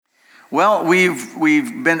Well,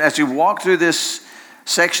 we've been, as we walk through this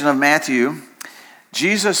section of Matthew,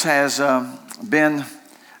 Jesus has been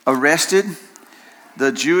arrested.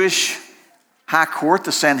 The Jewish high court,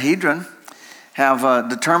 the Sanhedrin, have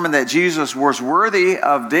determined that Jesus was worthy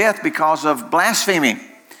of death because of blasphemy.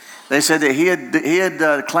 They said that he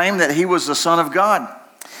had claimed that he was the Son of God.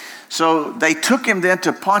 So they took him then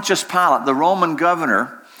to Pontius Pilate, the Roman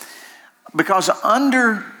governor, because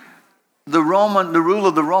under the rule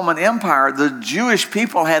of the Roman Empire, the Jewish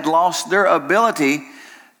people had lost their ability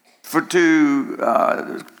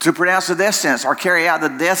to pronounce the death sentence or carry out the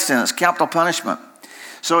death sentence, capital punishment.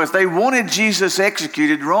 So if they wanted Jesus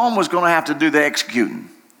executed, Rome was going to have to do the executing.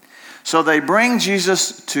 So they bring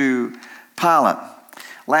Jesus to Pilate.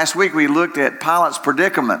 Last week we looked at Pilate's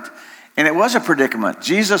predicament, and it was a predicament.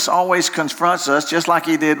 Jesus always confronts us, just like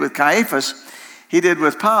he did with Caiaphas, he did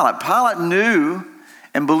with Pilate. Pilate knew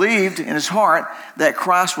and believed in his heart that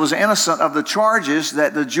Christ was innocent of the charges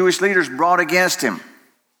that the Jewish leaders brought against him.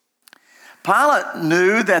 Pilate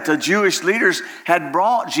knew that the Jewish leaders had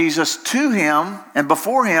brought Jesus to him and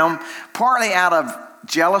before him partly out of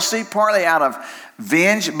jealousy, partly out of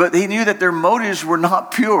vengeance, but he knew that their motives were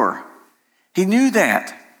not pure. He knew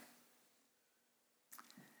that.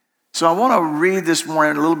 So I want to read this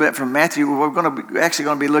morning a little bit from Matthew. We're actually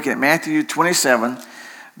going to be looking at Matthew 27,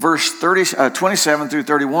 verse 27 through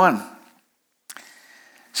 31. It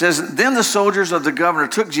says, "Then the soldiers of the governor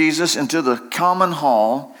took Jesus into the common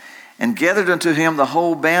hall and gathered unto him the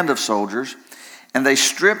whole band of soldiers, and they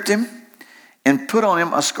stripped him and put on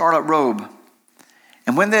him a scarlet robe.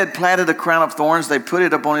 And when they had platted a crown of thorns, they put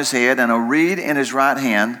it upon his head and a reed in his right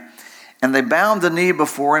hand. And they bound the knee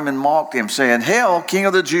before him and mocked him, saying, 'Hail, King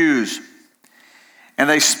of the Jews!' And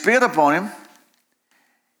they spit upon him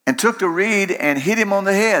and took the reed and hit him on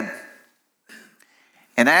the head.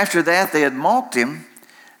 And after that they had mocked him,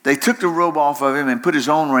 they took the robe off of him and put his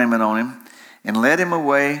own raiment on him and led him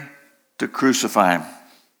away to crucify him."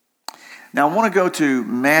 Now I want to go to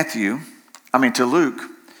Luke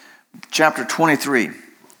chapter 23.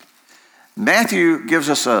 Matthew gives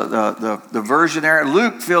us the version there.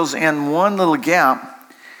 Luke fills in one little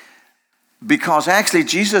gap because actually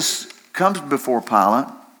Jesus comes before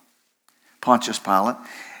Pontius Pilate.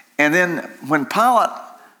 And then when Pilate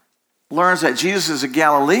learns that Jesus is a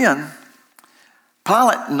Galilean,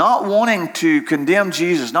 Pilate, not wanting to condemn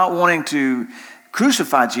Jesus, not wanting to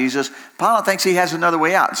crucify Jesus, Pilate thinks he has another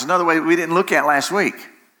way out. It's another way we didn't look at last week.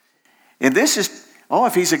 And this is,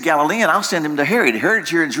 if he's a Galilean, I'll send him to Herod. Herod's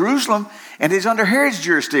here in Jerusalem, and he's under Herod's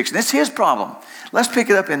jurisdiction. It's his problem. Let's pick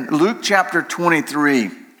it up in Luke chapter 23.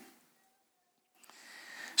 It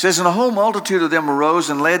says, "And the whole multitude of them arose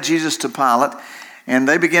and led Jesus to Pilate, and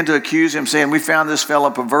they began to accuse him, saying, 'We found this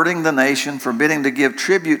fellow perverting the nation, forbidding to give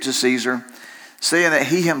tribute to Caesar, saying that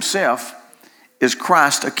he himself is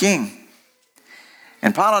Christ, a king.'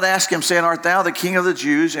 And Pilate asked him, saying, 'Art thou the king of the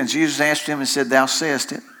Jews?' And Jesus answered him and said, 'Thou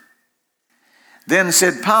sayest it.' Then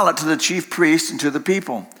said Pilate to the chief priests and to the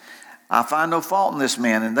people, 'I find no fault in this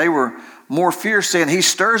man.' And they were more fierce, saying, 'He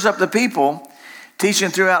stirs up the people, teaching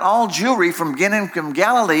throughout all Jewry, from beginning from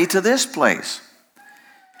Galilee to this place.'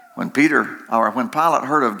 When Pilate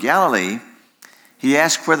heard of Galilee, he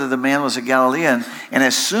asked whether the man was a Galilean. And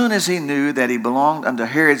as soon as he knew that he belonged unto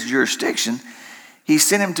Herod's jurisdiction, he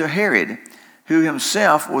sent him to Herod, who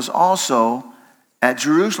himself was also at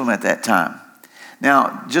Jerusalem at that time."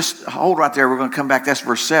 Now, just hold right there. We're going to come back. That's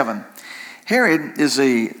verse 7. Herod is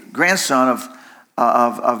a grandson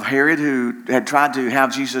of Herod, who had tried to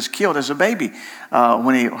have Jesus killed as a baby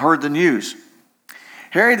when he heard the news.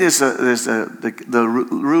 Herod is the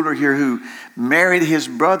ruler here who married his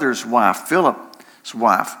brother's wife, Philip's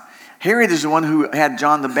wife. Herod is the one who had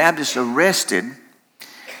John the Baptist arrested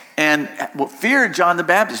and feared John the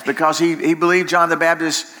Baptist because he believed John the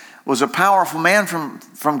Baptist was a powerful man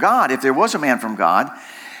from God, if there was a man from God.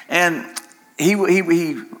 And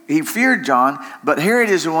he feared John, but Herod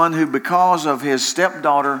is the one who, because of his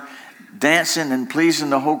stepdaughter dancing and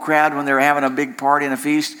pleasing the whole crowd when they were having a big party and a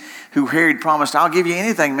feast, who Herod promised, "I'll give you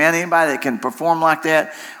anything, man, anybody that can perform like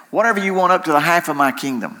that, whatever you want up to the half of my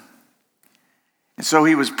kingdom." And so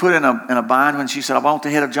he was put in a bind when she said, "I want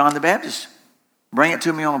the head of John the Baptist. Bring it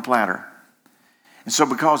to me on a platter." And so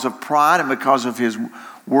because of pride and because of his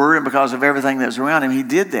word and because of everything that was around him, he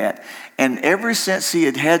did that. And ever since he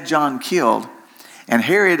had John killed, and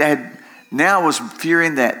Herod was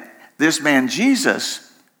fearing that this man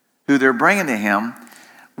Jesus, who they're bringing to him,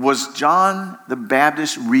 was John the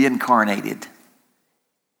Baptist reincarnated.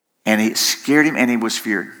 And it scared him and he was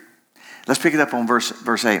feared. Let's pick it up on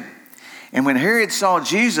verse 8. And when Herod saw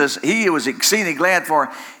Jesus, he was exceedingly glad,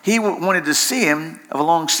 for he wanted to see him of a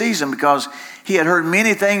long season, because he had heard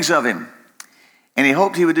many things of him, and he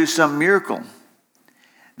hoped he would do some miracle.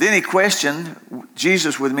 Then he questioned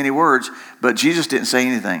Jesus with many words, but Jesus didn't say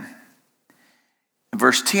anything. In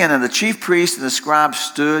verse 10, and the chief priests and the scribes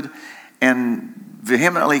stood and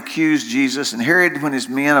vehemently accused Jesus. And Herod, when his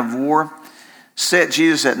men of war set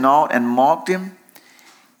Jesus at naught and mocked him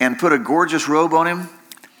and put a gorgeous robe on him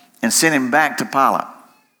and sent him back to Pilate.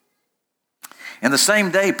 And the same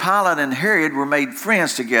day, Pilate and Herod were made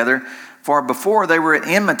friends together, for before they were at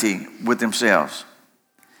enmity with themselves.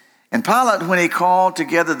 And Pilate, when he called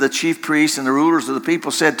together the chief priests and the rulers of the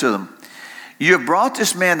people, said to them, you have brought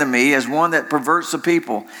this man to me as one that perverts the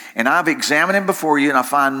people, and I've examined him before you, and I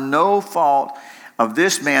find no fault of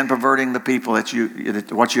this man perverting the people what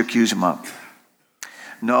you accuse him of.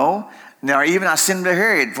 No, now even I sent him to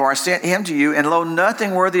Herod, for I sent him to you, and lo,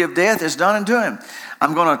 nothing worthy of death is done unto him.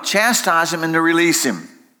 I'm going to chastise him and to release him.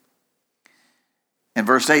 In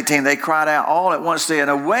verse 18, they cried out all at once, saying,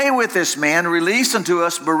 away with this man, release unto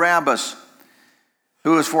us Barabbas,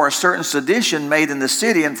 who was for a certain sedition made in the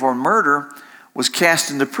city, and for murder was cast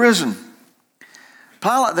into prison.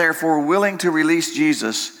 Pilate, therefore, willing to release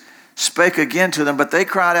Jesus, spake again to them, but they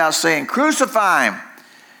cried out, saying, crucify him,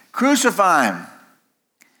 crucify him.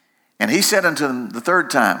 And he said unto them the third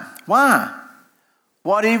time, why?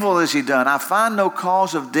 What evil has he done? I find no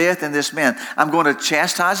cause of death in this man. I'm going to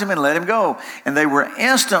chastise him and let him go. And they were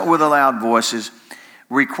instant with the loud voices,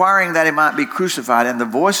 requiring that he might be crucified. And the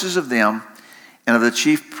voices of them and of the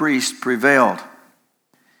chief priests prevailed.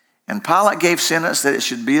 And Pilate gave sentence that it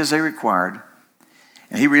should be as they required.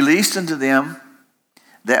 And he released unto them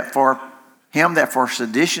that for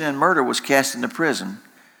sedition and murder was cast into prison,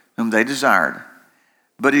 whom they desired.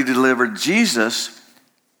 But he delivered Jesus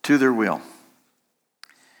to their will.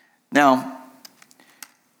 Now,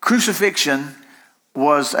 crucifixion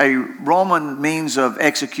was a Roman means of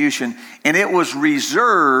execution, and it was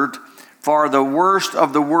reserved for the worst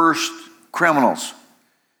of the worst criminals.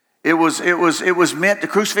 The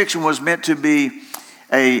crucifixion was meant to be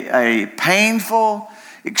a painful,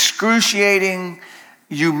 excruciating,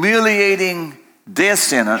 humiliating death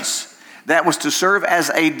sentence that was to serve as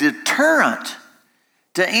a deterrent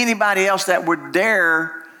to anybody else that would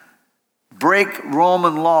dare break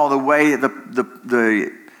Roman law the way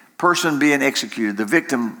the person being executed, the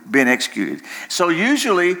victim being executed. So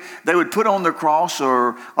usually they would put on the cross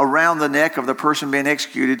or around the neck of the person being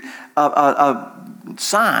executed a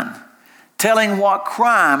sign telling what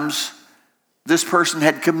crimes this person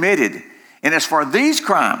had committed. And it's for these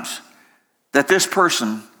crimes that this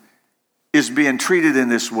person is being treated in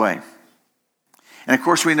this way. And of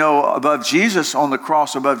course we know above Jesus, on the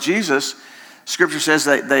cross above Jesus, Scripture says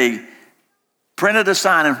that they printed a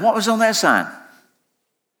sign. And what was on that sign?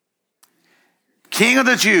 King of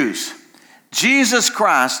the Jews. Jesus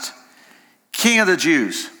Christ, King of the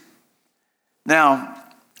Jews. Now,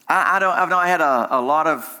 I've not had a lot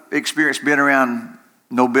of experience being around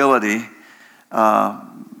nobility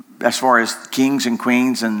as far as kings and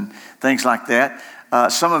queens and things like that.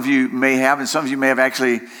 Some of you may have, and some of you may have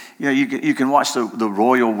actually, you can watch the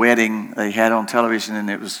royal wedding they had on television, and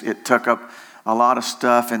it took up a lot of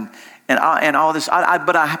stuff and all this.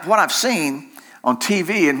 What I've seen on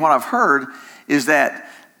TV and what I've heard is that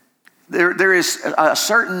there is a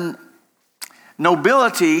certain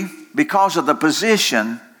nobility because of the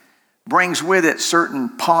position brings with it certain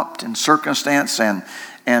pomp and circumstance and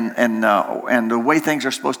the way things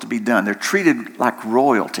are supposed to be done. They're treated like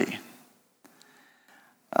royalty.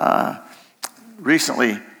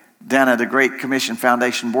 Recently, down at the Great Commission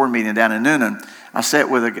Foundation board meeting down in Noonan, I sat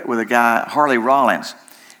with a guy, Harley Rawlins,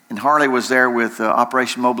 and Harley was there with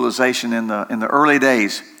Operation Mobilization in the early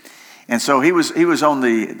days, and so he was on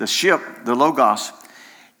the ship, the Logos,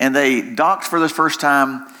 and they docked for the first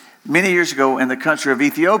time many years ago in the country of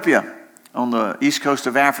Ethiopia on the east coast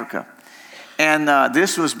of Africa, and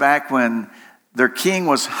this was back when their king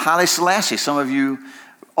was Haile Selassie. Some of you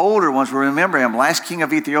older ones will remember him, last king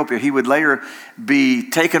of Ethiopia. He would later be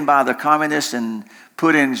taken by the communists and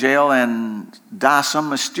put in jail and die some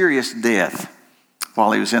mysterious death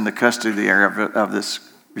while he was in the custody area of this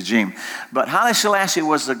regime. But Haile Selassie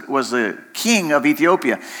was the king of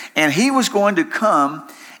Ethiopia, and he was going to come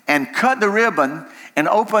and cut the ribbon and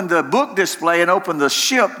open the book display and open the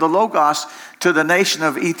ship, the Logos, to the nation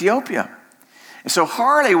of Ethiopia. And so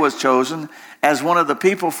Harley was chosen as one of the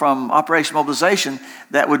people from Operation Mobilization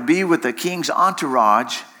that would be with the king's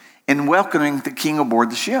entourage in welcoming the king aboard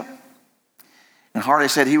the ship. And Harley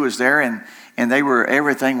said he was there, and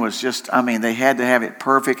everything was just, they had to have it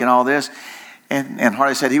perfect and all this. And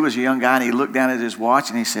Harley said he was a young guy, and he looked down at his watch,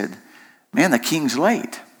 and he said, "Man, the king's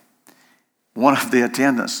late." One of the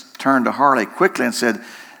attendants turned to Harley quickly and said,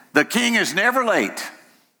 "The king is never late."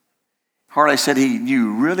 Harley said he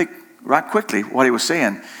knew really right quickly what he was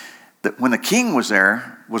saying, that when the king was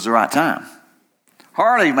there was the right time.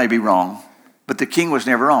 Harley may be wrong, but the king was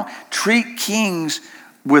never wrong. Treat kings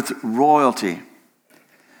with royalty.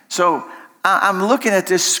 So I'm looking at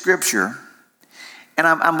this scripture, and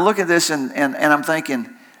I'm looking at this, and I'm thinking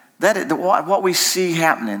that what we see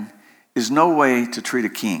happening is no way to treat a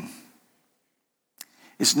king.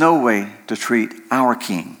 It's no way to treat our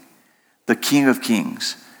king, the King of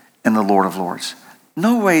Kings and the Lord of Lords.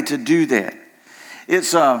 No way to do that.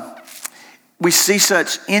 It's we see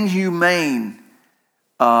such inhumane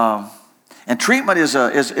and treatment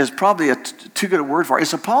is probably too good a word for it.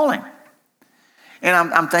 It's appalling. And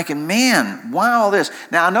I'm thinking, man, why all this?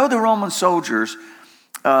 Now I know the Roman soldiers.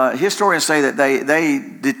 Historians say that they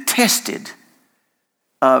detested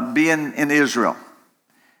being in Israel.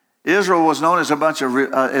 Israel was known as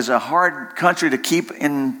as a hard country to keep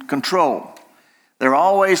in control. They're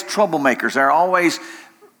always troublemakers. They're always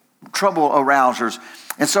trouble arousers.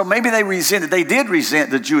 And so maybe they did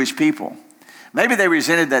resent the Jewish people. Maybe they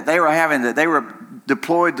resented that they were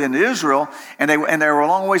deployed in Israel, and they were a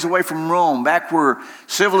long ways away from Rome, back where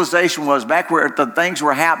civilization was, back where the things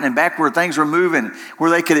were happening, back where things were moving,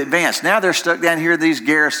 where they could advance. Now they're stuck down here, these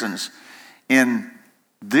garrisons in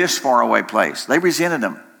this faraway place. They resented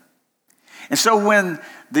them. And so when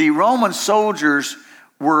the Roman soldiers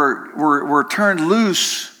were turned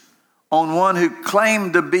loose on one who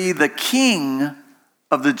claimed to be the king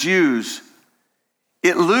of the Jews,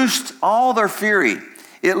 it loosed all their fury.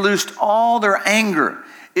 It loosed all their anger.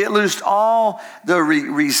 It loosed all the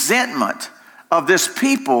resentment of this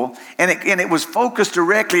people, and it was focused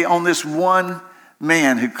directly on this one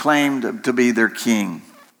man who claimed to be their king.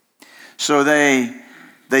 So they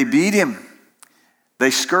beat him.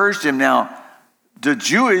 They scourged him. Now, the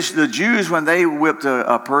Jews, when they whipped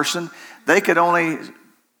a person, they could only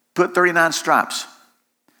put 39 stripes.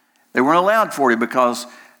 They weren't allowed 40 because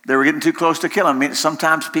they were getting too close to killing. I mean,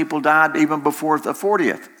 sometimes people died even before the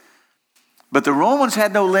 40th. But the Romans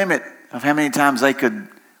had no limit of how many times they could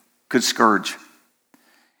scourge.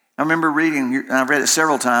 I remember reading, and I've read it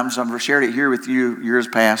several times. I've shared it here with you years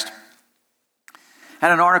past.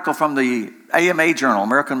 Had an article from the AMA Journal,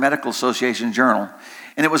 American Medical Association Journal,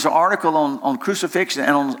 and it was an article on crucifixion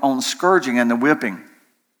and on scourging and the whipping.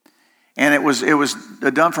 And it was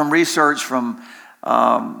done from research from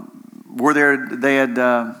where they had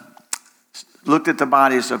looked at the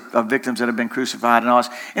bodies of victims that had been crucified and all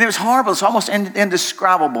this. And it was horrible. It's almost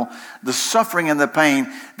indescribable, the suffering and the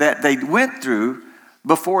pain that they went through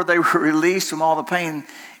before they were released from all the pain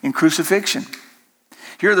in crucifixion.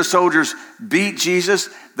 Here the soldiers beat Jesus.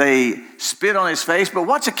 They spit on his face. But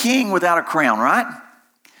what's a king without a crown, right?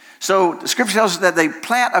 So the scripture tells us that they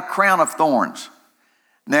plant a crown of thorns.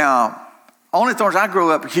 Now, only thorns, I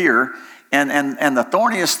grew up here, and the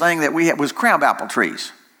thorniest thing that we had was crabapple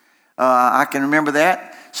trees. I can remember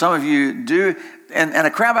that. Some of you do. And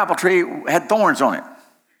a crabapple tree had thorns on it.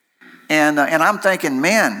 And I'm thinking,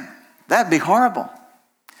 man, that'd be horrible.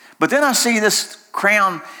 But then I see this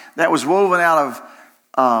crown that was woven out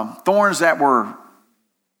of thorns that were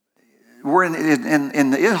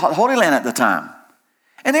in the Holy Land at the time.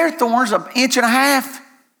 And they're thorns an inch and a half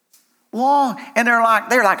long, and they're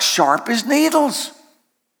like sharp as needles.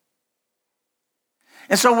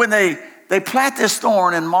 And so when they plant this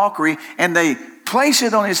thorn in mockery, and they place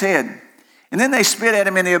it on his head, and then they spit at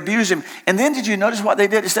him and they abuse him. And then did you notice what they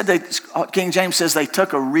did? It said King James says they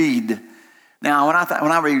took a reed. Now when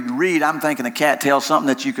I read reed, I'm thinking a cattail, something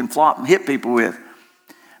that you can flop and hit people with.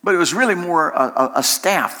 But it was really more a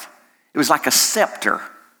staff. It was like a scepter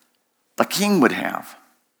the king would have.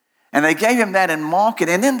 And they gave him that in mocking,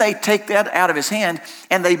 and then they take that out of his hand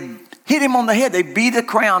and they hit him on the head. They beat the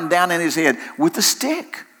crown down in his head with a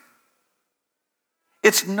stick.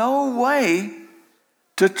 It's no way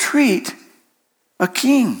to treat a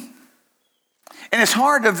king. And it's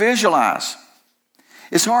hard to visualize.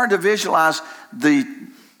 It's hard to visualize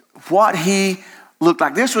what he looked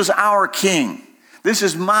like. This was our king. This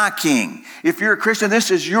is my king. If you're a Christian,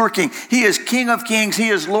 this is your king. He is King of Kings. He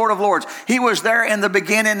is Lord of Lords. He was there in the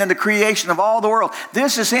beginning in the creation of all the world.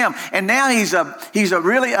 This is him. And now he's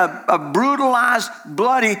really a brutalized,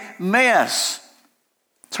 bloody mess.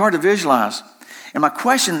 It's hard to visualize. And my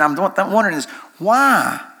question I'm wondering is,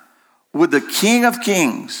 why would the King of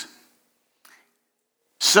Kings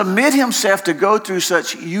submit himself to go through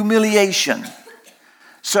such humiliation,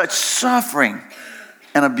 such suffering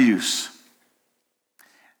and abuse?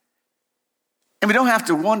 And we don't have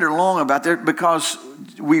to wonder long about that because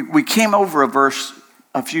we came over a verse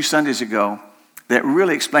a few Sundays ago that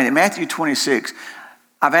really explained it. Matthew 26.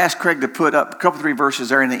 I've asked Craig to put up a couple, 3 verses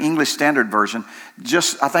there in the English Standard Version.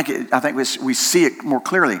 I think we see it more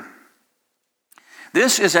clearly.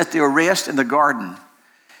 This is at the arrest in the garden.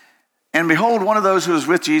 And behold, one of those who was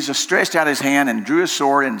with Jesus stretched out his hand and drew his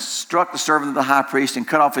sword and struck the servant of the high priest and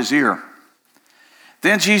cut off his ear.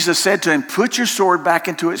 Then Jesus said to him, "Put your sword back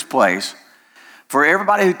into its place, for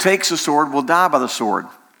everybody who takes the sword will die by the sword.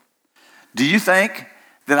 Do you think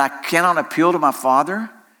that I cannot appeal to my Father,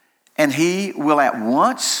 and he will at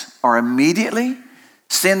once or immediately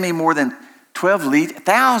send me more than 12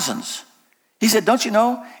 thousands?" He said, "Don't you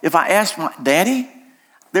know, if I asked my daddy,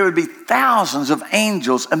 there would be thousands of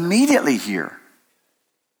angels immediately here.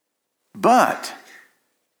 But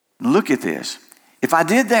look at this. If I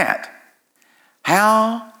did that,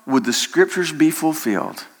 how would the scriptures be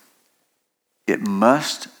fulfilled? It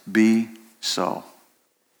must be so."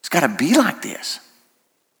 It's got to be like this.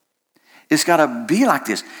 It's got to be like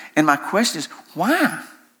this. And my question is, why?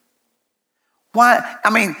 Why? I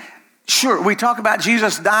mean, sure, we talk about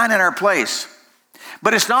Jesus dying in our place.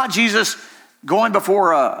 But it's not Jesus going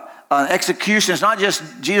before an execution. It's not just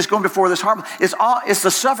Jesus going before this heart. It's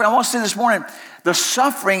the suffering. I want to say this morning, the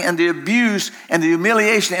suffering and the abuse and the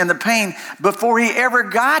humiliation and the pain before he ever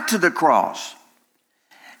got to the cross.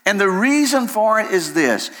 And the reason for it is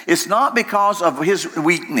this. It's not because of his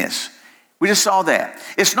weakness. We just saw that.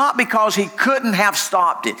 It's not because he couldn't have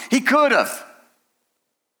stopped it. He could have.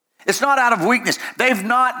 It's not out of weakness.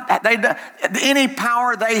 Any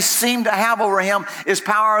power they seem to have over him is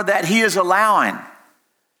power that he is allowing.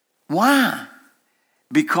 Why?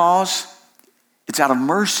 Because it's out of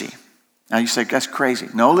mercy. Now you say, that's crazy.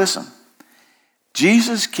 No, listen.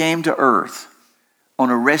 Jesus came to earth on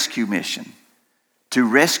a rescue mission to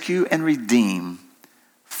rescue and redeem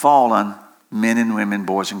fallen men and women,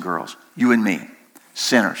 boys and girls, you and me,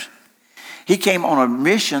 sinners. He came on a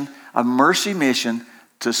mission, a mercy mission,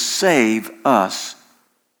 to save us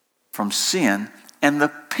from sin and the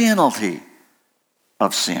penalty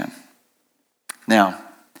of sin. Now,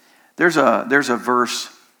 there's a verse,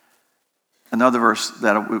 another verse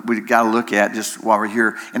that we got to look at just while we're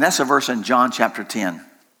here, and that's a verse in John chapter 10.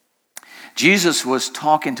 Jesus was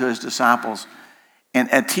talking to his disciples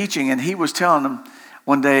and teaching, and he was telling them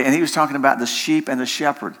one day, and he was talking about the sheep and the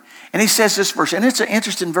shepherd. And he says this verse, and it's an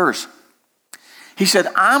interesting verse. He said,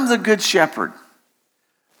 "I'm the good shepherd.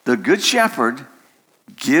 The good shepherd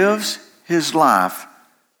gives his life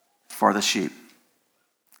for the sheep."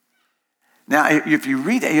 Now, if you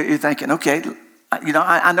read it, you're thinking, okay,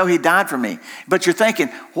 I know he died for me. But you're thinking,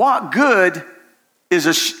 what good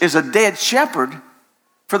is a dead shepherd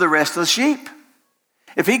for the rest of the sheep?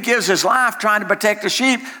 If he gives his life trying to protect the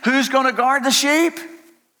sheep, who's going to guard the sheep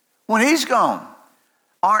when he's gone?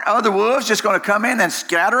 Aren't other wolves just going to come in and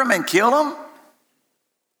scatter them and kill them?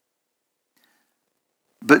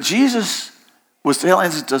 But Jesus was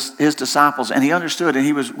telling his disciples, and he understood, and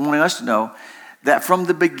he was wanting us to know, that from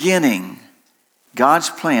the beginning, God's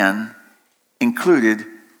plan included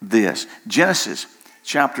this. Genesis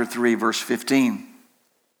chapter 3, verse 15.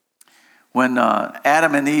 When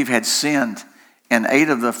Adam and Eve had sinned and ate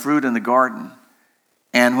of the fruit in the garden,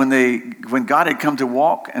 and when God had come to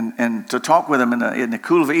walk and to talk with them in the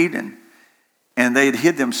cool of Eden, and they had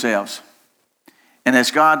hid themselves, and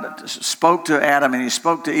as God spoke to Adam and he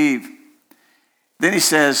spoke to Eve, then he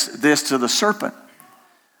says this to the serpent: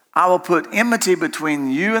 "I will put enmity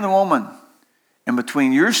between you and the woman, and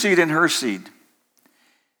between your seed and her seed.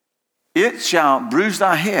 It shall bruise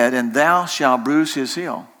thy head, and thou shalt bruise his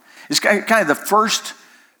heel." It's kind of the first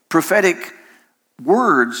prophetic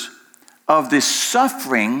words of this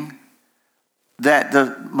suffering that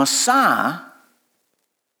the Messiah,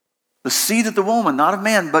 the seed of the woman, not of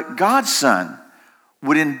man, but God's Son,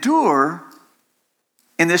 would endure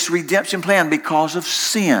in this redemption plan because of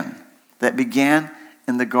sin that began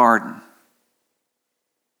in the garden.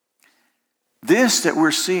 This that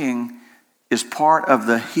we're seeing is part of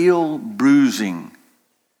the heel bruising.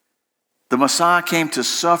 The Messiah came to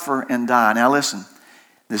suffer and die. Now listen,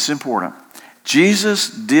 this is important. Jesus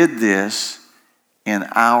did this in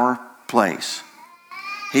our place.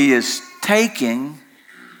 He is taking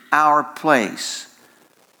our place.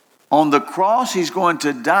 On the cross, he's going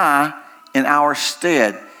to die in our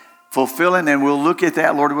stead, fulfilling, and we'll look at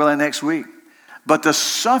that, Lord willing, next week. But the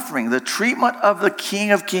suffering, the treatment of the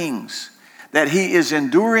King of Kings that he is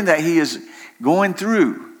enduring, that he is going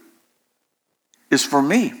through, is for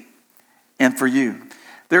me and for you.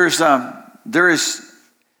 There is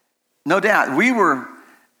no doubt, the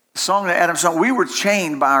song that Adam sung, we were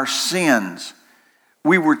chained by our sins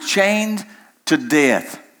we were chained to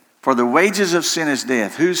death. For the wages of sin is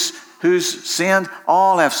death. Who's sinned?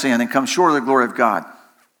 All have sinned and come short of the glory of God.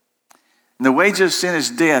 And the wages of sin is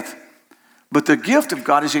death. But the gift of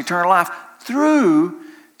God is eternal life through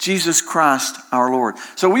Jesus Christ our Lord.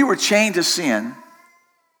 So we were chained to sin,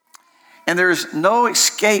 and there's no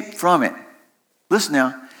escape from it. Listen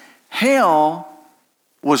now, hell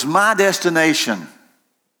was my destination,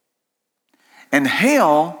 and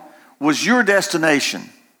hell was your destination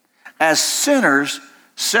as sinners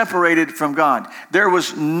separated from God. There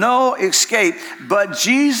was no escape, but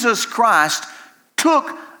Jesus Christ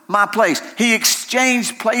took my place. He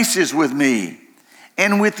exchanged places with me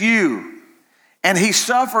and with you. And he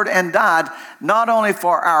suffered and died not only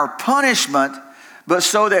for our punishment, but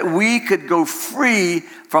so that we could go free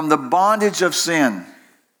from the bondage of sin.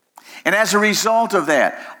 And as a result of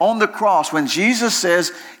that, on the cross, when Jesus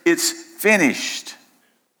says it's finished,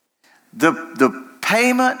 the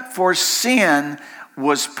payment for sin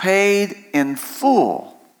was paid in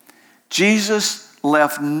full. Jesus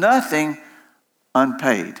left nothing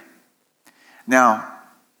unpaid. Now,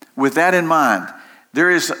 with that in mind, there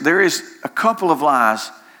is a couple of lies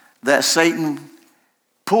that Satan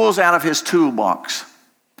pulls out of his toolbox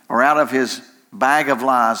or out of his bag of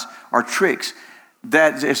lies or tricks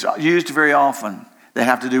that is used very often that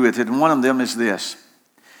have to do with it. And one of them is this.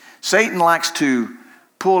 Satan likes to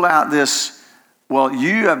pull out this, well,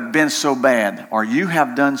 you have been so bad or you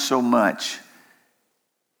have done so much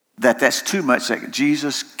that's too much, that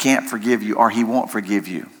Jesus can't forgive you or he won't forgive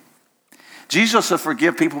you. Jesus will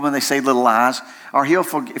forgive people when they say little lies, or he'll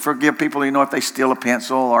forgive people, if they steal a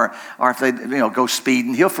pencil or if they, go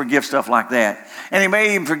speeding. He'll forgive stuff like that. And he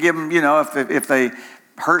may even forgive them, if they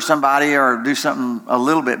hurt somebody or do something a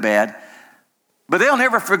little bit bad. But he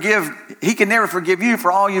can never forgive you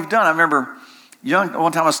for all you've done. I remember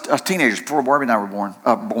one time I was teenagers before Barbie and I were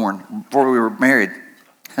born, before we were married.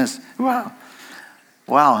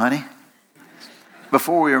 Wow, honey.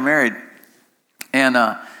 Before we were married. And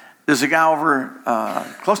there's a guy over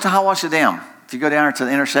close to Hiawassee Dam. If you go down to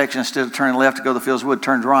the intersection, instead of turning left to go to Fields Wood,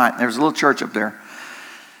 turn right. There's a little church up there.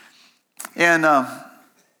 And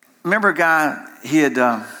remember a guy,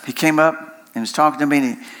 he came up and was talking to me,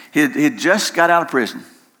 and he had just got out of prison.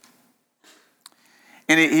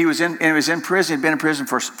 And he was in prison. He'd been in prison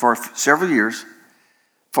for several years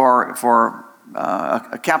for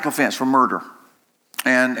a capital offense, for murder.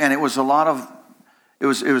 And it was it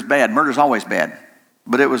was bad. Murder's always bad.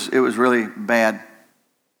 But it was really bad.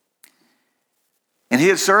 And he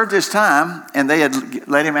had served his time, and they had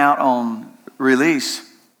let him out on release.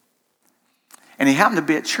 And he happened to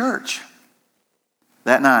be at church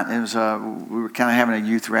that night. It was we were kind of having a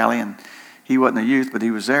youth rally, and he wasn't a youth, but he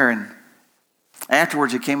was there. And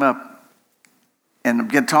afterwards, he came up and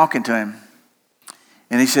began talking to him.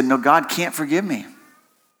 And he said, "No, God can't forgive me."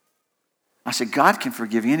 I said, "God can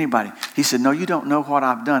forgive anybody." He said, "No, you don't know what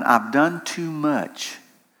I've done. I've done too much.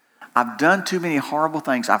 I've done too many horrible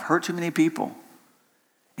things. I've hurt too many people.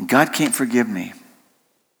 And God can't forgive me."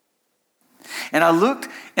 And I looked,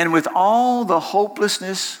 and with all the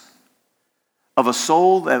hopelessness of a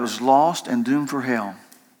soul that was lost and doomed for hell,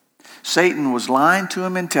 Satan was lying to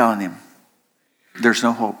him and telling him, there's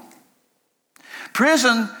no hope.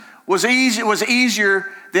 Prison was easier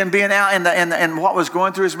than being out and what was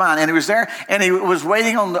going through his mind. And he was there, and he was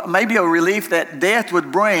waiting on maybe a relief that death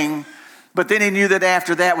would bring, but then he knew that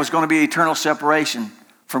after that was going to be eternal separation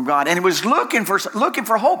from God. And he was looking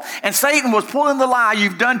for hope. And Satan was pulling the lie,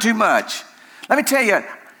 you've done too much. Let me tell you,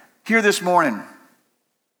 here this morning,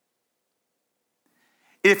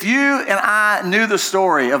 if you and I knew the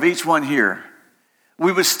story of each one here,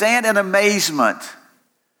 we would stand in amazement,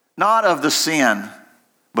 not of the sin,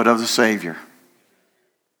 but of the Savior.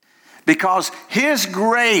 Because His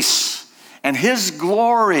grace and His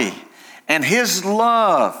glory and His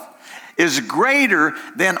love is greater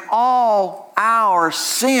than all our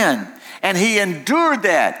sin. And He endured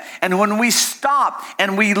that. And when we stop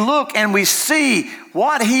and we look and we see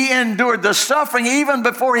what He endured, the suffering even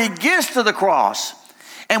before He gets to the cross,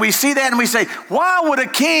 and we see that and we say, why would a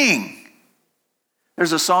king?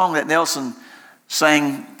 There's a song that Nelson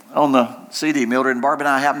sang on the CD, Mildred and Barbie and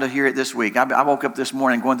I happened to hear it this week. I woke up this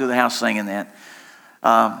morning going through the house singing that.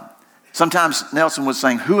 Sometimes Nelson would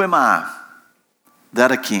sing, who am I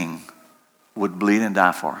that a king would bleed and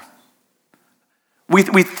die for?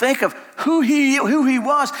 We think of who he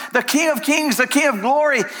was, the King of Kings, the King of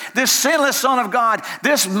Glory, this sinless Son of God,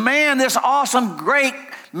 this man, this awesome, great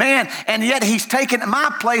man, and yet He's taken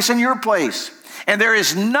my place and your place. And there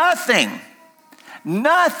is nothing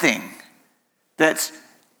that's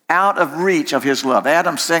out of reach of his love.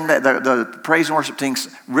 Adam sang that, the praise and worship team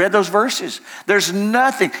read those verses. There's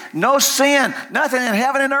nothing, no sin, nothing in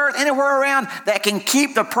heaven and earth, anywhere around that can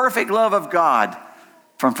keep the perfect love of God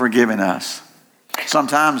from forgiving us.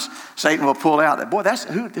 Sometimes Satan will pull out that, boy, that's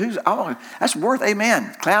that's worth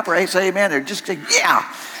amen. Clap or say amen. Or just say, yeah.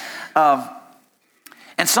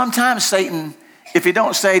 And sometimes Satan, if he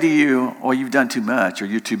don't say to you, "Oh, you've done too much," or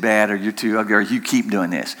 "You're too bad," or "You're too ugly," or "You keep doing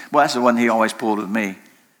this," well, that's the one he always pulled with me.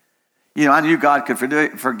 You know, I knew God could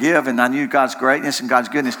forgive, and I knew God's greatness and God's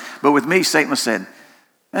goodness. But with me, Satan said,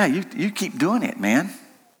 "Man, you keep doing it, man.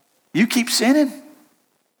 You keep sinning.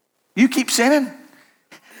 You keep sinning.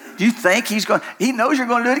 Do you think he knows you're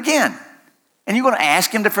going to do it again? And you're going to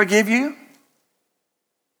ask him to forgive you?"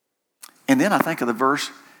 And then I think of the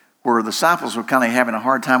verse where the disciples were kind of having a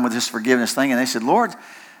hard time with this forgiveness thing. And they said, "Lord,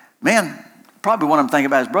 man," probably one of them thinking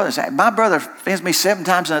about his brother. Said, "My brother offends me 7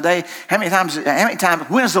 times in a day. How many times,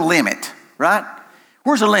 when is the limit?" Right?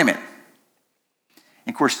 Where's the limit?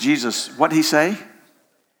 And of course, Jesus, what did he say?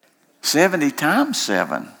 70 times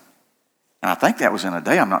 7. And I think that was in a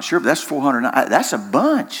day. I'm not sure, but that's 400. That's a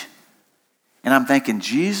bunch. And I'm thinking,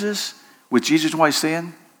 Jesus, with Jesus what he's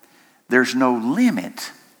saying, there's no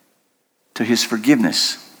limit to his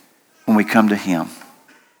forgiveness when we come to him.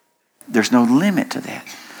 There's no limit to that.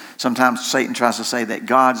 Sometimes Satan tries to say that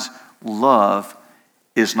God's love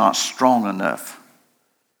is not strong enough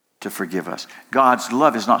to forgive us. God's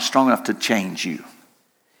love is not strong enough to change you.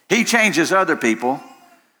 He changes other people,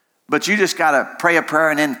 but you just got to pray a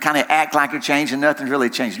prayer and then kind of act like you're changed and nothing's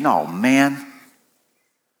really changed. No, man.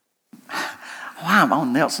 Why I'm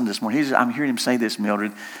on Nelson this morning. I'm hearing him say this,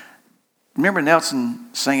 Mildred. Remember Nelson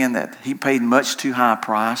saying that he paid much too high a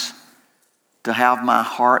price to have my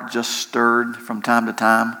heart just stirred from time to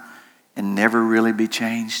time and never really be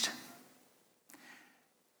changed?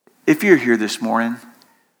 If you're here this morning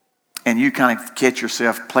and you kind of catch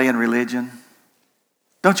yourself playing religion,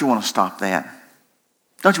 don't you want to stop that?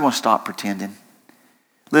 Don't you want to stop pretending?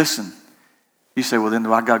 Listen, you say, well, then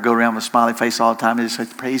do I got to go around with a smiley face all the time and just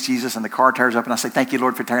say, praise Jesus, and the car tears up and I say, thank you,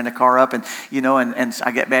 Lord, for tearing the car up, and and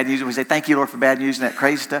I get bad news and we say, thank you, Lord, for bad news and that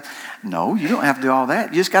crazy stuff? No, you don't have to do all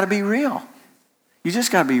that. You just got to be real. You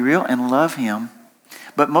just got to be real and love him.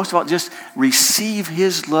 But most of all, just receive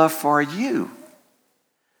his love for you.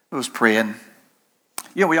 I was praying.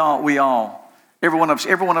 You know, every one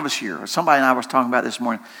of us here, somebody and I was talking about this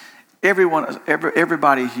morning,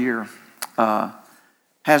 everybody here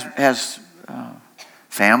has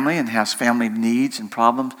family and has family needs and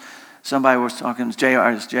problems. Somebody was talking, JR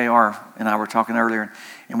and I were talking earlier,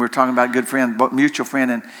 and we were talking about a good friend, mutual friend,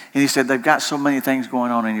 and he said they've got so many things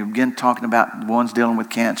going on, and he began talking about one's dealing with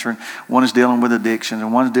cancer, and one is dealing with addiction,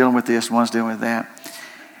 and one's dealing with this, and one's dealing with that.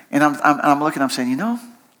 And I'm looking, I'm saying, you know,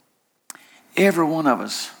 every one of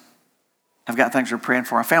us have got things we're praying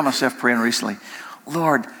for. I found myself praying recently,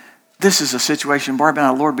 Lord, this is a situation, Barbie and I,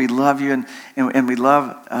 Lord, we love you, and we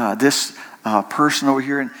love this person over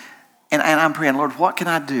here, and I'm praying, Lord, what can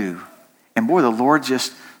I do? And boy, the Lord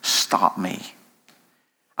just stopped me.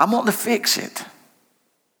 I'm wanting to fix it.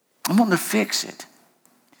 I'm wanting to fix it.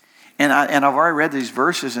 And I've already read these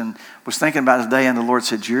verses and was thinking about it today, and the Lord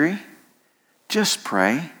said, Jerry, just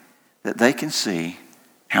pray that they can see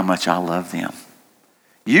how much I love them.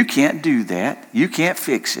 You can't do that. You can't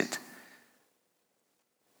fix it.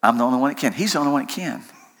 I'm the only one that can. He's the only one that can.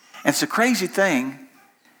 And it's the crazy thing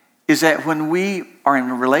is that when we are in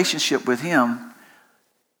a relationship with him,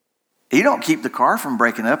 he don't keep the car from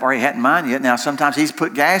breaking up, or he hadn't mind yet. Now, sometimes he's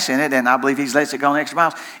put gas in it, and I believe he's lets it go an extra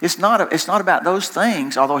miles. It's not about those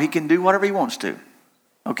things, although he can do whatever he wants to.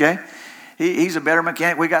 Okay? He's a better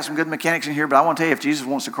mechanic. We got some good mechanics in here, but I want to tell you, if Jesus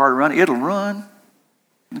wants the car to run, it'll run.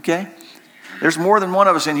 Okay? There's more than one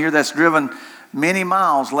of us in here that's driven many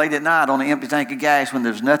miles late at night on an empty tank of gas when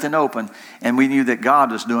there's nothing open, and we knew that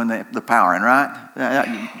God was doing the powering,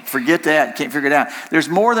 right? Forget that. Can't figure it out. There's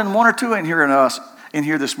more than one or two in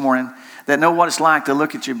here this morning that know what it's like to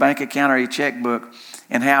look at your bank account or your checkbook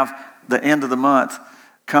and have the end of the month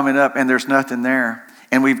coming up and there's nothing there.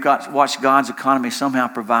 And we've got to watch God's economy somehow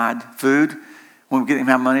provide food when we get him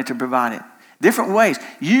have money to provide it. Different ways.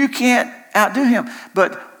 You can't outdo him.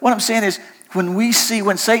 But what I'm saying is,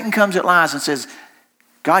 when Satan comes at lies and says,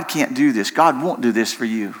 God can't do this, God won't do this for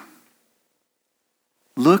you,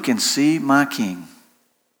 look and see my King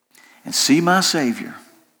and see my Savior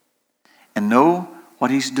and know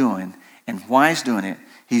what he's doing and why he's doing it.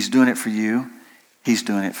 He's doing it for you. He's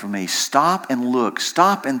doing it for me. Stop and look.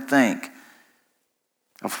 Stop and think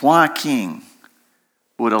of why a king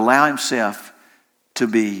would allow himself to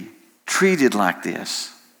be treated like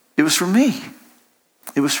this. It was for me.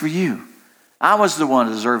 It was for you. I was the one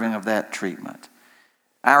deserving of that treatment.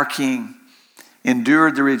 Our King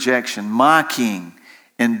endured the rejection. My King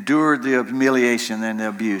endured the humiliation and the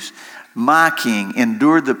abuse. My King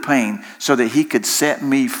endured the pain so that he could set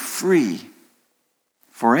me free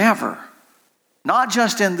forever. Not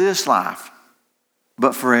just in this life,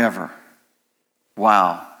 but forever.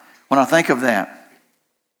 Wow. When I think of that,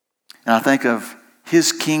 and I think of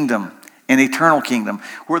his kingdom, an eternal kingdom,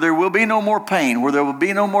 where there will be no more pain, where there will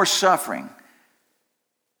be no more suffering.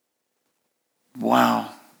 Wow.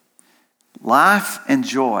 Life and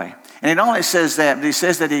joy. And it only says that, but he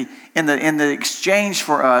says that he, in the exchange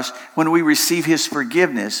for us, when we receive his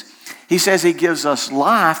forgiveness, he says he gives us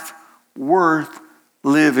life worth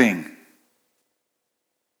living.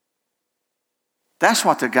 That's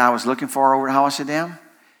what the guy was looking for over at Hawasadam.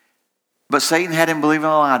 But Satan had him believing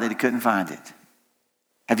a lie that he couldn't find it.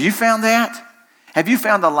 Have you found that? Have you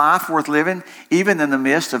found a life worth living even in the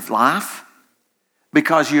midst of life?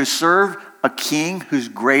 Because you serve a king who's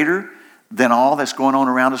greater than all that's going on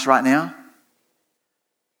around us right now?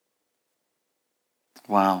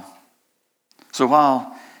 Wow. So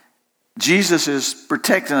while Jesus is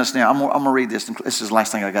protecting us now, I'm going to read this. This is the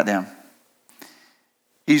last thing I got down.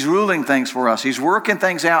 He's ruling things for us. He's working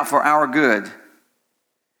things out for our good.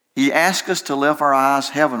 He asks us to lift our eyes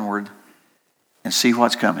heavenward and see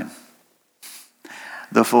what's coming.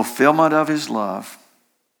 The fulfillment of his love,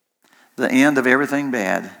 the end of everything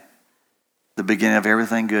bad, the beginning of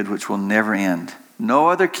everything good, which will never end. No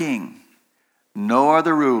other king, no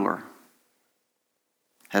other ruler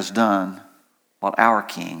has done what our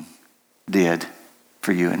King did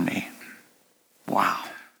for you and me. Wow.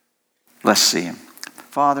 Let's see him.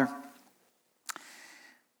 Father,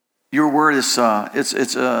 your word is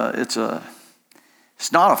it's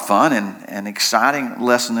not a fun and exciting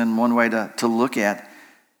lesson in one way to look at.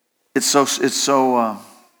 It's so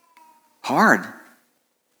hard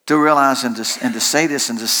to realize and to say this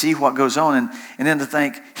and to see what goes on and then to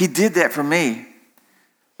think, he did that for me.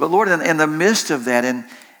 But Lord, in the midst of that and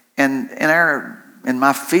in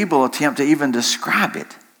my feeble attempt to even describe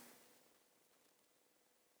it,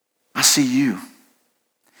 I see you.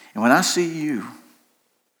 And when I see you,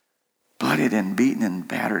 bloodied and beaten and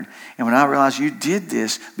battered, and when I realize you did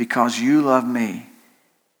this because you love me,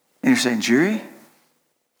 and you're saying, Jerry,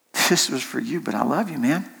 this was for you, but I love you,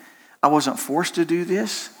 man. I wasn't forced to do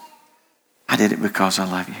this. I did it because I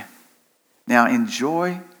love you. Now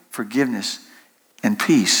enjoy forgiveness and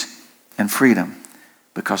peace and freedom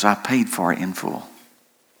because I paid for it in full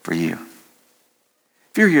for you.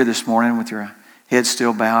 If you're here this morning with your head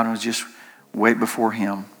still bowed and was just wait before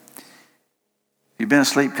him, if you've been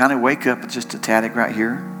asleep, kind of wake up just a tad right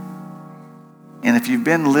here. And if you've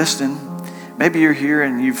been listening, maybe you're here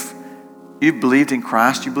and you've believed in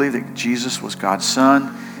Christ. You believe that Jesus was God's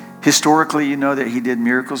Son. Historically, you know that he did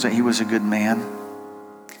miracles, that he was a good man.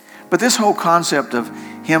 But this whole concept of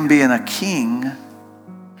him being a king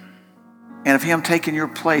and of him taking your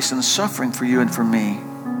place and suffering for you and for me,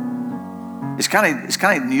 it's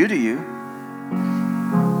kind of new to you.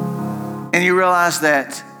 And you realize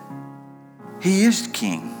that he is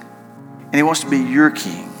king and he wants to be your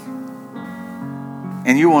king.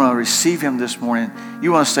 And you want to receive him this morning.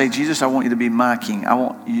 You want to say, Jesus, I want you to be my king. I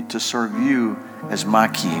want you to serve you as my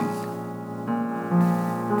king.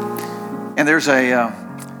 And there's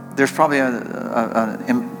probably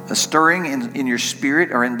a stirring in your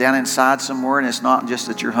spirit or down inside somewhere, and it's not just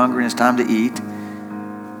that you're hungry and it's time to eat.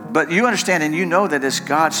 But you understand and you know that it's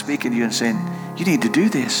God speaking to you and saying, you need to do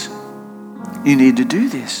this. You need to do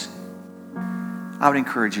this. I would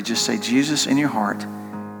encourage you, just say, Jesus, in your heart,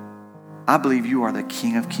 I believe you are the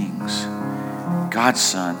King of Kings, God's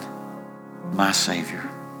Son, my Savior.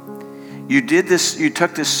 You did this, you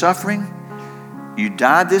took this suffering, you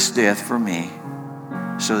died this death for me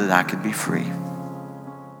so that I could be free.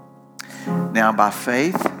 Now by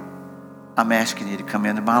faith, I'm asking you to come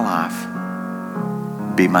into my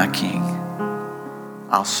life, be my King.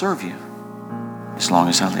 I'll serve you as long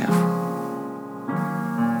as I live.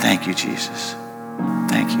 Thank you, Jesus.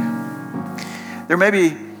 Thank you. There may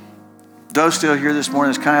be those still here this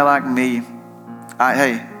morning that's kind of like me.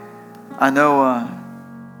 I know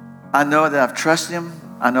that I've trusted him.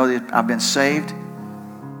 I know that I've been saved.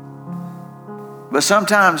 But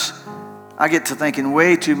sometimes I get to thinking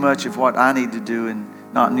way too much of what I need to do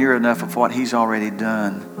and not near enough of what he's already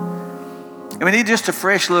done. And we need just a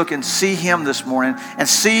fresh look and see him this morning and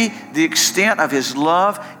see the extent of his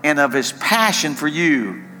love and of his passion for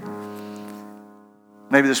you.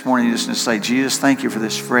 Maybe this morning you just need to say, Jesus, thank you for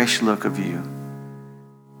this fresh look of you.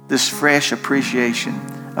 This fresh appreciation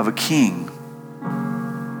of a king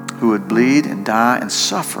who would bleed and die and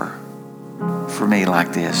suffer for me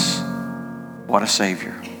like this. What a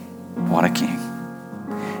Savior. What a King.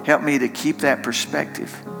 Help me to keep that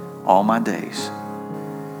perspective all my days.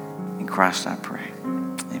 In Christ I pray.